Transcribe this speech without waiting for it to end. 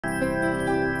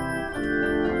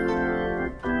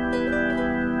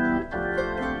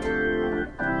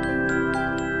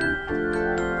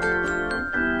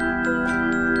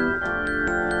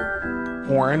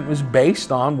Warren was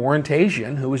based on Warren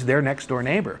Tasian, who was their next door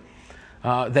neighbor.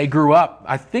 They grew up,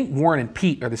 I think Warren and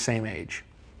Pete are the same age.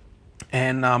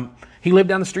 And he lived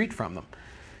down the street from them.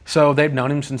 So they've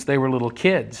known him since they were little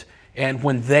kids. And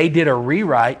when they did a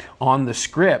rewrite on the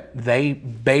script, they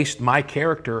based my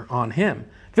character on him.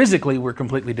 Physically, we're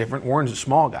completely different. Warren's a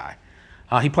small guy.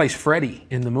 He plays Freddy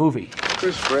in the movie.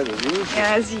 Who's Freddy? You?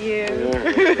 As you.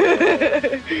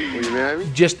 Yeah. Will you marry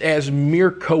me? Just as mere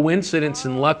coincidence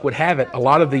and luck would have it, a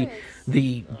lot of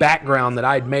the background that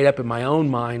I'd made up in my own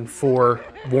mind for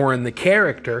Warren the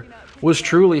character was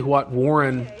truly what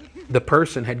Warren the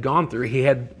person had gone through. He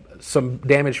had some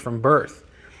damage from birth.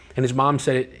 And his mom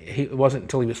said it wasn't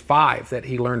until he was 5 that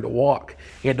he learned to walk.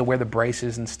 He had to wear the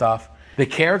braces and stuff. The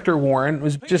character Warren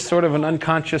was just sort of an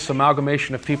unconscious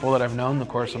amalgamation of people that I've known in the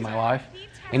course of my life.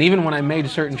 And even when I made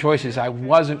certain choices, I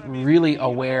wasn't really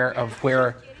aware of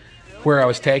where I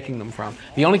was taking them from.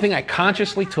 The only thing I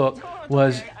consciously took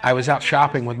was I was out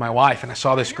shopping with my wife and I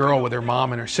saw this girl with her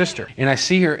mom and her sister. And I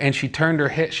see her and she turned her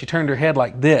head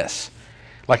like this,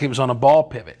 like it was on a ball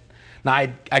pivot. Now,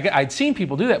 I'd seen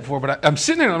people do that before, but I'm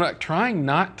sitting there and I'm like trying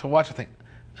not to watch. I think,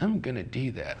 I'm going to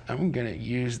do that. I'm going to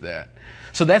use that.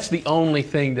 So that's the only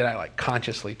thing that I like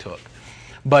consciously took.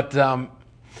 But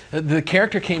the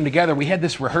character came together. We had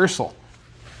this rehearsal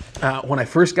when I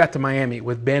first got to Miami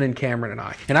with Ben and Cameron and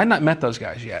I. And I'd not met those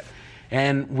guys yet.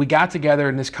 And we got together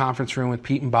in this conference room with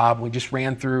Pete and Bob. We just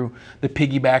ran through the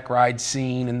piggyback ride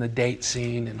scene and the date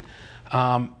scene.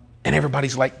 And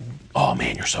everybody's like, oh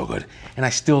man, you're so good. And I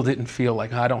still didn't feel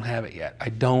like, I don't have it yet.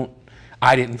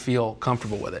 I didn't feel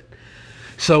comfortable with it.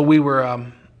 So we were,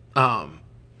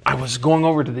 I was going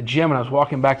over to the gym and I was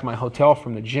walking back to my hotel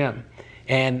from the gym.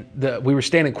 And we were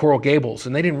staying in Coral Gables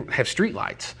and they didn't have street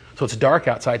lights. So it's dark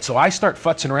outside. So I start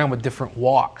futzing around with different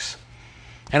walks.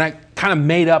 And I kind of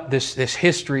made up this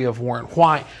history of Warren.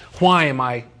 Why am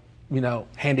I,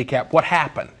 handicapped? What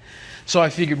happened? So I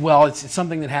figured, well, it's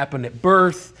something that happened at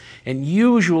birth, and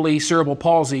usually cerebral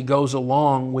palsy goes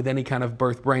along with any kind of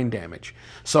birth brain damage.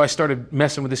 So I started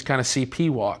messing with this kind of CP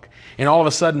walk. And all of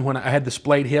a sudden, when I had the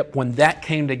splayed hip, when that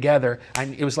came together,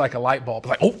 it was like a light bulb.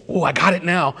 Like, oh, I got it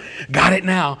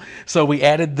now. So we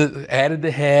added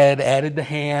the head, added the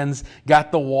hands,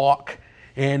 got the walk,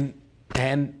 and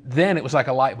then it was like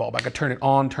a light bulb. I could turn it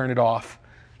on, turn it off.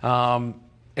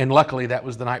 And luckily, that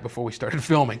was the night before we started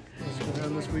filming.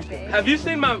 Have you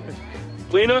seen my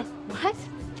wiener? What?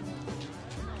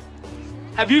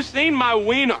 Have you seen my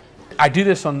wiener? I do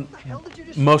this on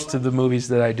most of the movies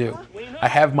that I do. I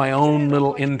have my own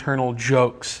little internal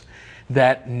jokes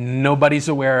that nobody's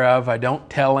aware of. I don't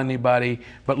tell anybody,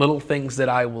 but little things that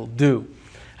I will do.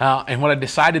 And what I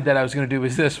decided that I was going to do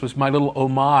was my little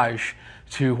homage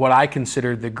to what I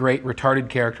considered the great retarded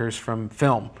characters from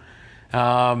film.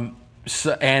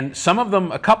 And some of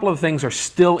them, a couple of things are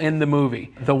still in the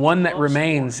movie. The one that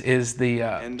remains is the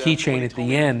keychain at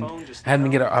the end. I had them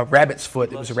get a rabbit's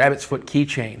foot. It was a rabbit's foot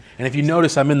keychain. And if you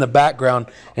notice, I'm in the background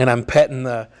and I'm petting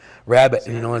the rabbit.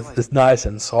 It's nice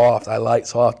and soft. I like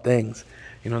soft things.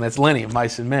 That's Lenny of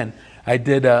Mice and Men. I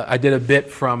did a bit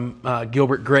from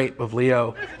Gilbert Grape of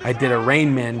Leo. I did a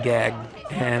Rain Man gag,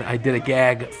 and I did a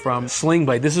gag from Sling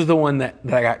Blade. This is the one that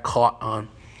I got caught on.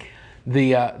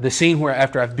 The scene where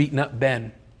after I've beaten up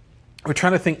Ben, we're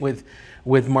trying to think with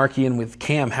Marky and with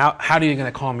Cam, how are you going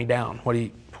to calm me down?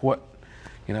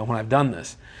 When I've done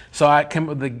this. So I came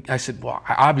up with I said, well,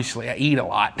 obviously I eat a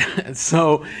lot,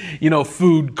 so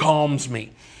food calms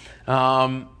me.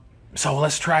 So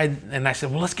let's try, and I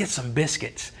said, well, let's get some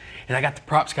biscuits. And I got the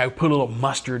props guy who put a little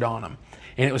mustard on them,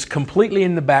 and it was completely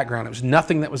in the background. It was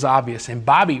nothing that was obvious. And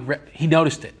Bobby, he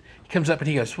noticed it. He comes up and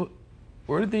he goes,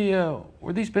 where did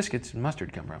these biscuits and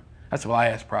mustard come from? I said, well, I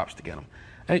asked props to get them.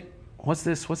 Hey, what's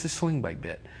this Sling Blade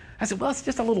bit? I said, well, it's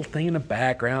just a little thing in the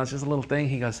background. It's just a little thing.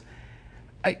 He goes,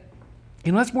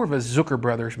 that's more of a Zucker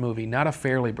Brothers movie, not a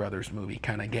Fairley Brothers movie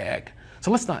kind of gag.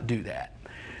 So let's not do that.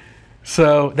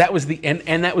 So that was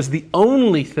and that was the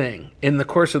only thing in the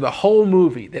course of the whole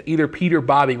movie that either Pete or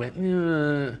Bobby went,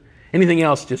 anything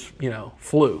else just,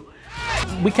 flew.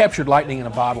 We captured lightning in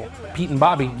a bottle. Pete and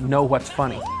Bobby know what's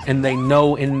funny, and they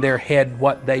know in their head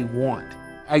what they want.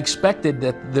 I expected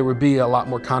that there would be a lot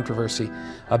more controversy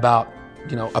about,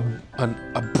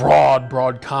 a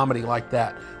broad comedy like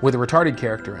that with a retarded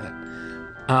character in it.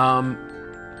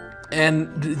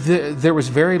 And there was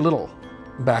very little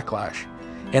backlash.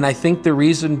 And I think the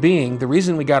reason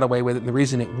we got away with it and the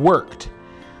reason it worked,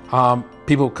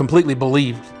 people completely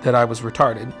believed that I was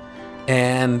retarded.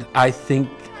 And I think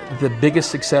the biggest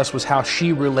success was how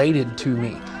she related to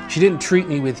me. She didn't treat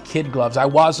me with kid gloves. I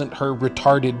wasn't her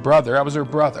retarded brother. I was her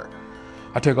brother.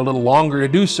 I took a little longer to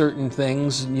do certain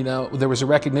things. You know, there was a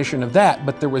recognition of that,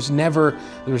 but there was never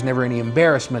any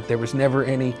embarrassment. There was never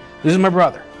any, this is my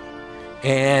brother.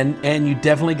 And you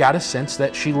definitely got a sense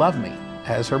that she loved me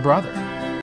as her brother.